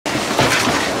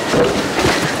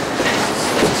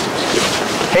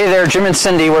Hey there, Jim and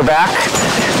Cindy, we're back.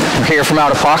 We're here from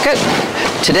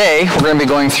OUTAPocket. Today, we're going to be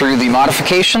going through the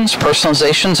modifications,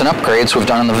 personalizations, and upgrades we've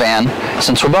done in the van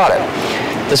since we bought it.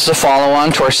 This is a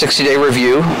follow-on to our 60-day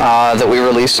review that we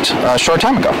released a short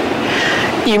time ago.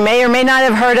 You may or may not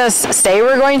have heard us say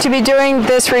we're going to be doing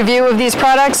this review of these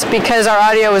products because our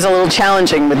audio was a little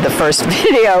challenging with the first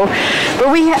video.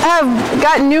 But we have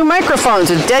got new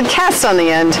microphones with dead cats on the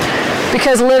end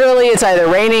because literally it's either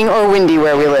raining or windy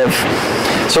where we live.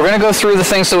 So we're going to go through the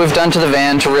things that we've done to the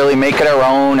van to really make it our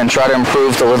own and try to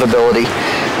improve the livability.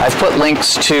 I've put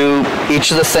links to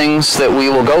each of the things that we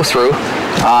will go through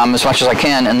as much as I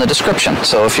can in the description.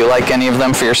 So if you like any of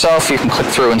them for yourself, you can click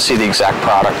through and see the exact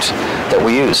product that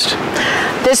we used.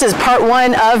 This is part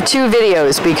one of 2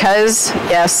 videos because,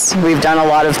 yes, we've done a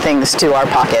lot of things to our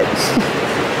pocket.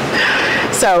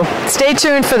 So stay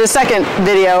tuned for the second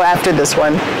video after this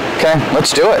one. Okay,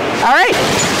 let's do it. All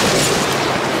right.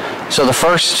 So the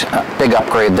first big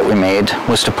upgrade that we made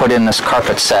was to put in this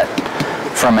carpet set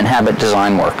from Inhabit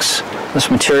Design Works.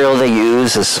 This material they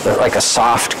use is like a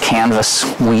soft canvas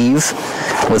weave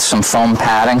with some foam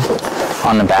padding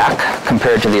on the back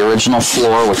compared to the original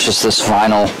floor, which is this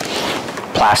vinyl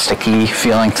plasticky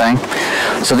feeling thing.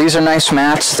 So these are nice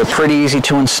mats. They're pretty easy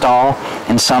to install.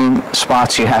 In some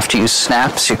spots you have to use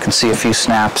snaps. You can see a few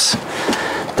snaps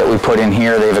that we put in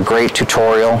here. They have a great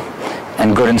tutorial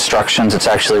and good instructions. It's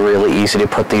actually really easy to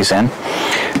put these in.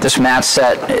 This mat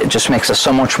set, it just makes us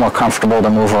so much more comfortable to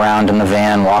move around in the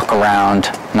van, walk around,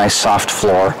 nice soft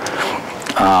floor.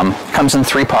 Comes in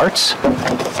 3 parts.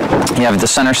 You have the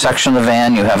center section of the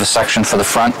van, you have a section for the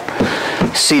front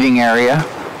seating area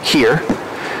here,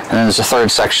 and then there's a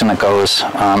third section that goes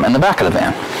in the back of the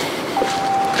van.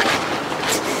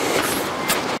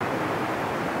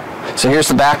 So here's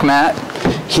the back mat.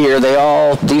 Here,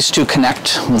 these 2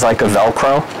 connect with like a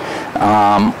Velcro.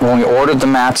 When we ordered the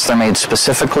mats, they're made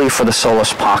specifically for the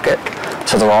Solis Pocket,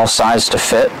 so they're all sized to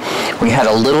fit. We had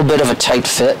a little bit of a tight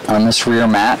fit on this rear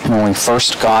mat. When we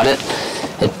first got it,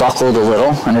 it buckled a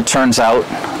little, and it turns out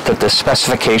that the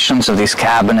specifications of these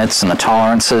cabinets and the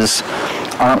tolerances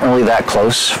aren't really that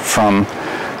close from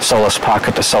Solis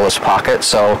Pocket to Solis Pocket.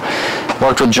 So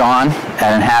worked with John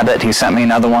at Inhabit. He sent me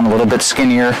another one a little bit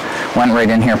skinnier, went right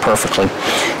in here perfectly.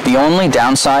 The only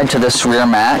downside to this rear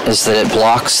mat is that it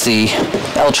blocks the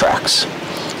L-tracks.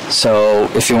 So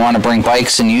if you want to bring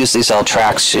bikes and use these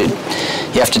L-tracks, you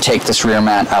have to take this rear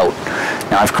mat out.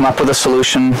 Now I've come up with a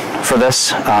solution for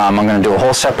this. I'm going to do a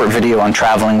whole separate video on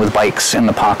traveling with bikes in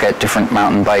the pocket, different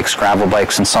mountain bikes, gravel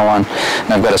bikes, and so on.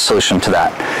 And I've got a solution to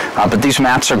that. But these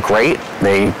mats are great.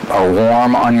 They are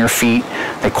warm on your feet.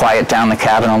 They quiet down the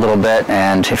cabin a little bit.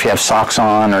 And if you have socks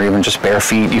on or even just bare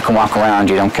feet, you can walk around.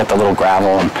 You don't get the little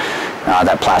gravel and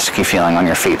that plasticky feeling on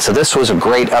your feet. So this was a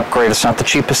great upgrade. It's not the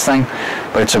cheapest thing,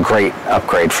 but it's a great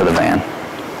upgrade for the van.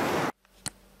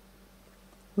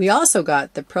 We also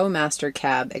got the ProMaster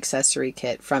Cab accessory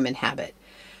kit from Inhabit,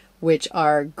 which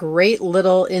are great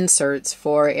little inserts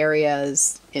for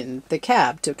areas in the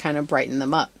cab to kind of brighten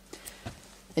them up.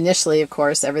 Initially, of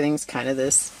course, everything's kind of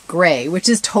this gray, which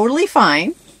is totally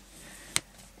fine,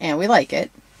 and we like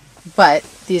it, but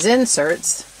these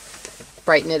inserts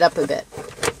brighten it up a bit.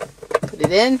 Put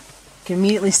it in, you can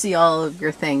immediately see all of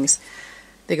your things.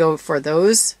 They go for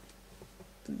those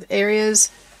areas,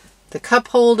 the cup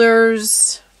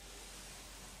holders.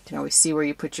 You can always see where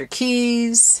you put your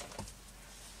keys.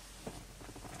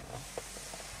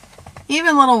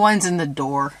 Even little ones in the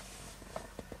door.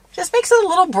 Just makes it a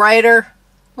little brighter, a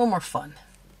little more fun.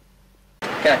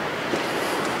 Okay.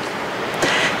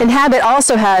 Inhabit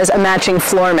also has a matching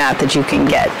floor mat that you can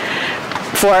get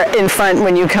for in front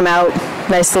when you come out.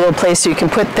 Nice little place so you can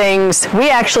put things. We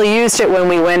actually used it when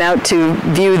we went out to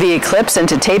view the eclipse and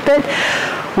to tape it.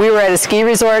 We were at a ski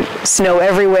resort, snow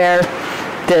everywhere.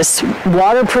 This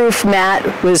waterproof mat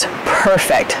was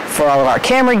perfect for all of our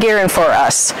camera gear and for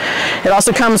us. It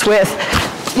also comes with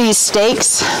these stakes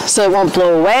so it won't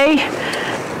blow away.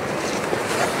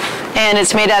 And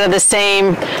it's made out of the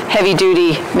same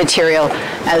heavy-duty material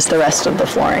as the rest of the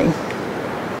flooring.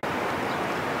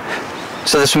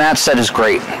 So this mat set is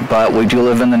great, but we do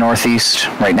live in the Northeast.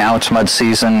 Right now it's mud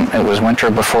season. It was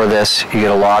winter before this. You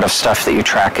get a lot of stuff that you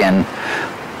track in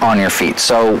on your feet.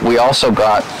 So we also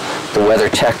got the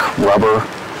WeatherTech rubber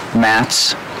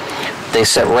mats. They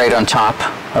sit right on top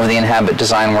of the Inhabit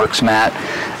Design Works mat.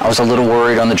 I was a little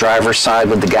worried on the driver's side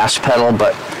with the gas pedal,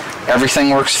 but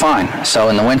everything works fine. So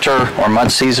in the winter or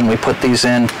mud season, we put these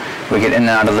in. We get in and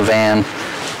out of the van,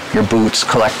 your boots,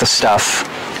 collect the stuff.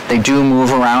 They do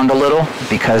move around a little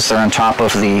because they're on top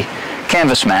of the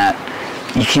canvas mat.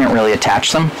 you can't really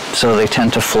attach them, so they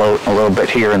tend to float a little bit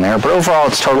here and there. But overall,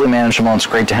 it's totally manageable, and it's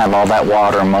great to have all that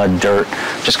water, mud, dirt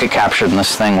just get captured in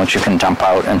this thing, which you can dump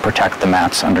out and protect the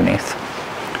mats underneath.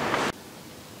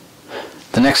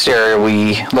 The next area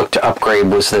we looked to upgrade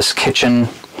was this kitchen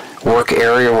work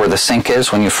area where the sink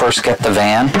is. When you first get the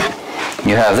van,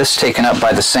 you have this taken up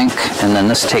by the sink and then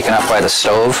this taken up by the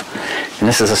stove, and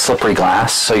this is a slippery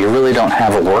glass, so you really don't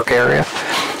have a work area.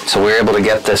 So we're able to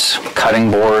get this cutting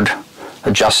board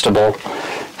adjustable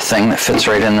thing that fits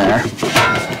right in there,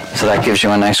 so that gives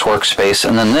you a nice workspace.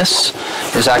 And then this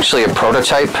is actually a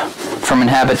prototype from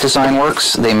Inhabit Design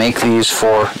Works. They make these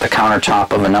for the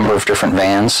countertop of a number of different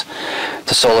vans.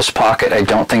 The Solis Pocket I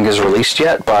don't think is released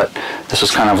yet, but this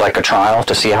was kind of like a trial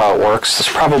to see how it works. This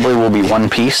probably will be one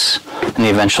piece in the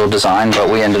eventual design, but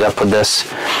we ended up with this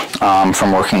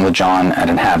from working with John at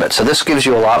Inhabit. So this gives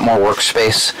you a lot more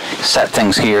workspace, set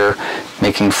things here,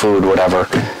 making food, whatever.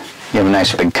 You have a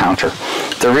nice big counter.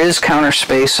 There is counter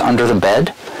space under the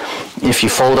bed. If you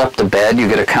fold up the bed, you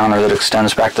get a counter that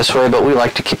extends back this way, but we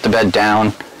like to keep the bed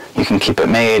down. You can keep it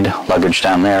made, luggage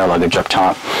down there, luggage up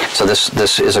top. So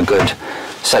this is a good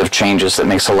set of changes that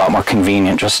makes it a lot more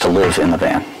convenient just to live in the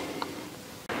van.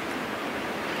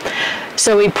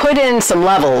 So we put in some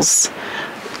levels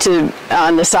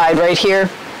on the side right here,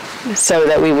 so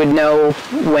that we would know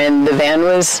when the van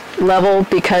was level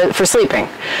for sleeping.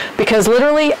 Because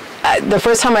literally, the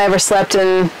first time I ever slept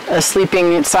in a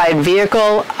sleeping side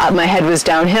vehicle, my head was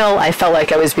downhill. I felt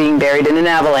like I was being buried in an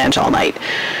avalanche all night.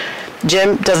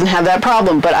 Jim doesn't have that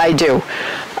problem, but I do.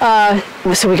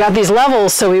 So we got these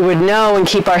levels so we would know and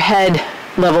keep our head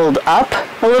leveled up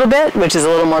a little bit, which is a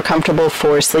little more comfortable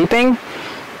for sleeping.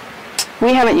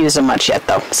 We haven't used them much yet,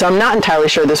 though, so I'm not entirely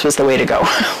sure this was the way to go.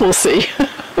 We'll see.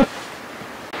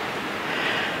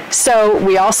 So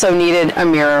we also needed a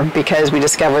mirror because we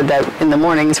discovered that in the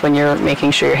mornings when you're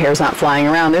making sure your hair's not flying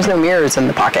around, there's no mirrors in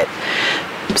the pocket.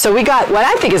 So we got what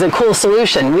I think is a cool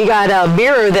solution. We got a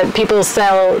mirror that people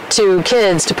sell to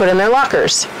kids to put in their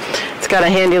lockers. It's got a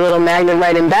handy little magnet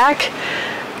right in back.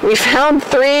 We found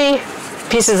 3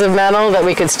 pieces of metal that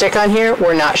we could stick on here.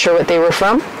 We're not sure what they were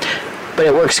from, but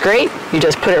it works great. You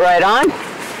just put it right on,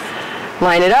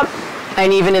 line it up,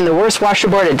 and even in the worst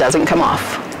washerboard, it doesn't come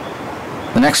off.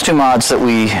 The next 2 mods that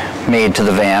we made to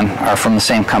the van are from the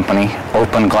same company,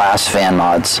 Open Glass Van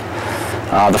Mods.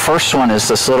 The first one is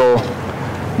this little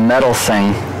metal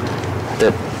thing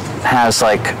that has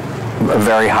like a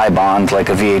very high bond, like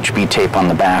a VHB tape on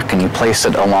the back, and you place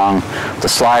it along the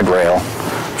slide rail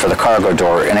for the cargo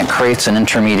door, and it creates an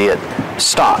intermediate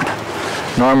stop.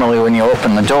 Normally when you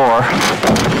open the door,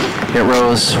 it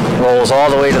rolls all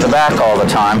the way to the back all the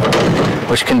time,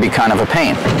 which can be kind of a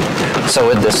pain. So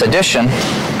with this addition,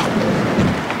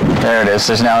 there it is,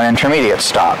 there's now an intermediate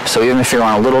stop. So even if you're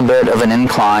on a little bit of an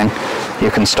incline, you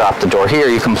can stop the door here.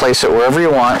 You can place it wherever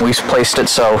you want. We placed it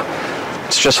so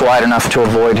it's just wide enough to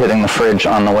avoid hitting the fridge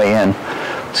on the way in.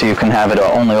 So you can have it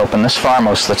only open this far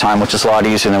most of the time, which is a lot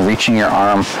easier than reaching your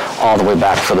arm all the way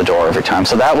back for the door every time.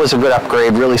 So that was a good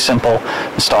upgrade, really simple,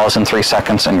 installs in 3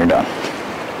 seconds and you're done.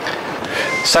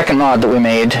 Second mod that we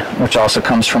made, which also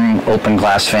comes from Open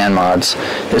Glass Van Mods,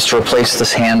 is to replace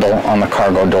this handle on the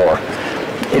cargo door.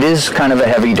 It is kind of a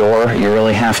heavy door. You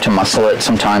really have to muscle it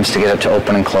sometimes to get it to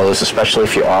open and close, especially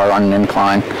if you are on an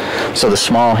incline. So the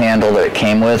small handle that it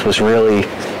came with was really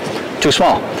too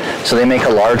small. So they make a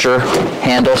larger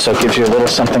handle, so it gives you a little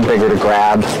something bigger to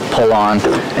grab, pull on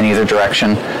in either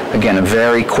direction. Again, a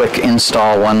very quick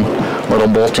install, one little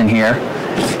bolt in here,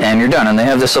 and you're done. And they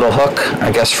have this little hook,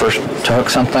 I guess, to hook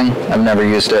something. I've never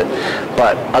used it,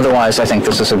 but otherwise I think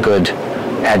this is a good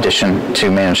addition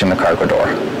to managing the cargo door.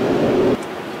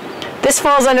 This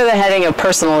falls under the heading of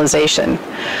personalization.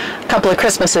 A couple of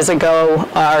Christmases ago,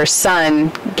 our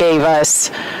son gave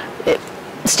us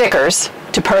stickers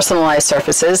to personalize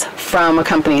surfaces from a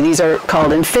company. These are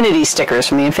called Infinity stickers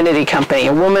from the Infinity Company,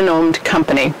 a woman-owned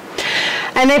company.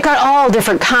 And they've got all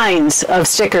different kinds of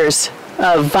stickers,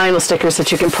 of vinyl stickers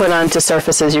that you can put onto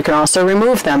surfaces. You can also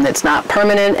remove them. It's not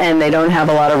permanent and they don't have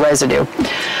a lot of residue.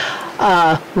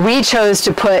 We chose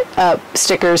to put up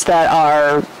stickers that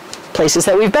are places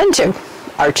that we've been to.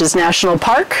 Arches National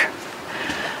Park,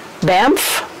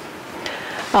 Banff.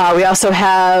 We also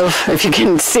have, if you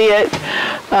can see it,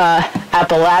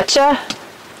 Appalachia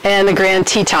and the Grand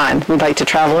Teton. We'd like to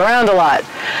travel around a lot.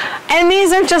 And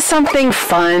these are just something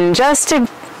fun, just to,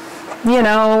 you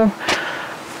know,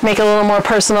 make it a little more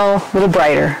personal, a little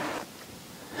brighter.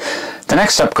 The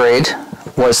next upgrade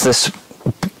was this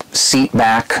seat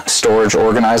back storage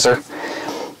organizer.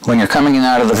 When you're coming in and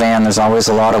out of the van, there's always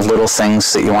a lot of little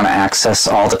things that you want to access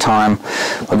all the time.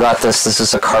 We got this. This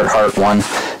is a Carhartt one.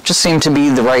 Just seemed to be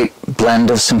the right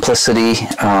blend of simplicity.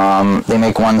 They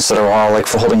make ones that are all like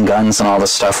for holding guns and all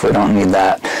this stuff. We don't need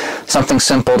that. Something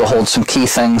simple to hold some key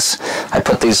things. I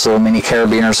put these little mini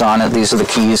carabiners on it. These are the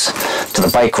keys to the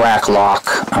bike rack lock.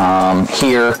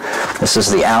 Here, this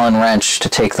is the Allen wrench to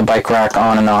take the bike rack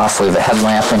on and off. We have a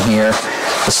headlamp in here.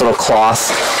 This little cloth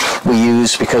we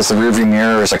use because the rearview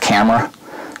mirror is a camera.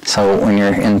 So when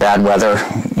you're in bad weather,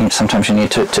 sometimes you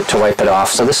need to wipe it off.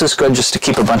 So this is good just to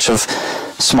keep a bunch of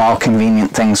small,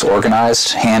 convenient things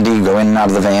organized, handy. Go in and out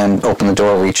of the van, open the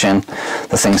door, reach in.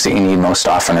 The things that you need most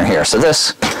often are here. So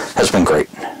this has been great.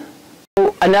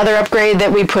 Another upgrade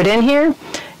that we put in here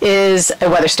is a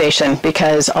weather station,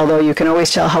 because although you can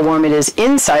always tell how warm it is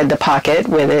inside the Pocket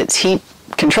with its heat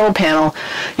control panel,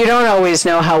 you don't always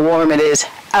know how warm it is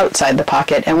outside the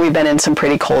Pocket, and we've been in some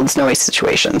pretty cold, snowy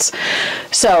situations.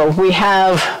 So we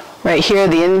have right here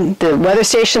the weather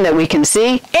station that we can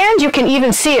see, and you can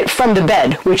even see it from the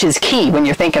bed, which is key when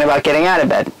you're thinking about getting out of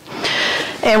bed.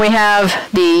 And we have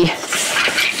the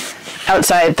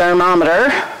outside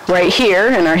thermometer right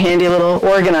here in our handy little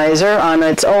organizer on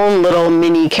its own little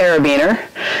mini carabiner.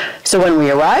 So when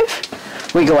we arrive,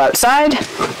 we go outside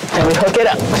and we hook it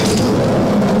up.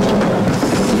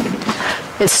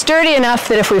 It's sturdy enough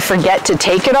that if we forget to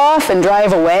take it off and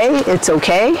drive away, it's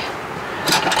okay.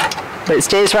 But it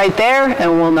stays right there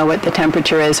and we'll know what the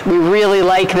temperature is. We really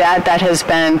like that. That has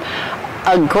been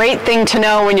a great thing to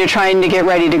know when you're trying to get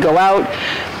ready to go out,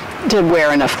 to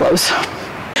wear enough clothes.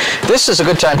 This is a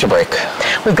good time to break.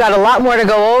 We've got a lot more to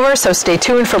go over, so stay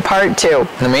tuned for part 2.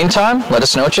 In the meantime, let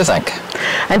us know what you think.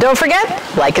 And don't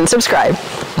forget, like and subscribe.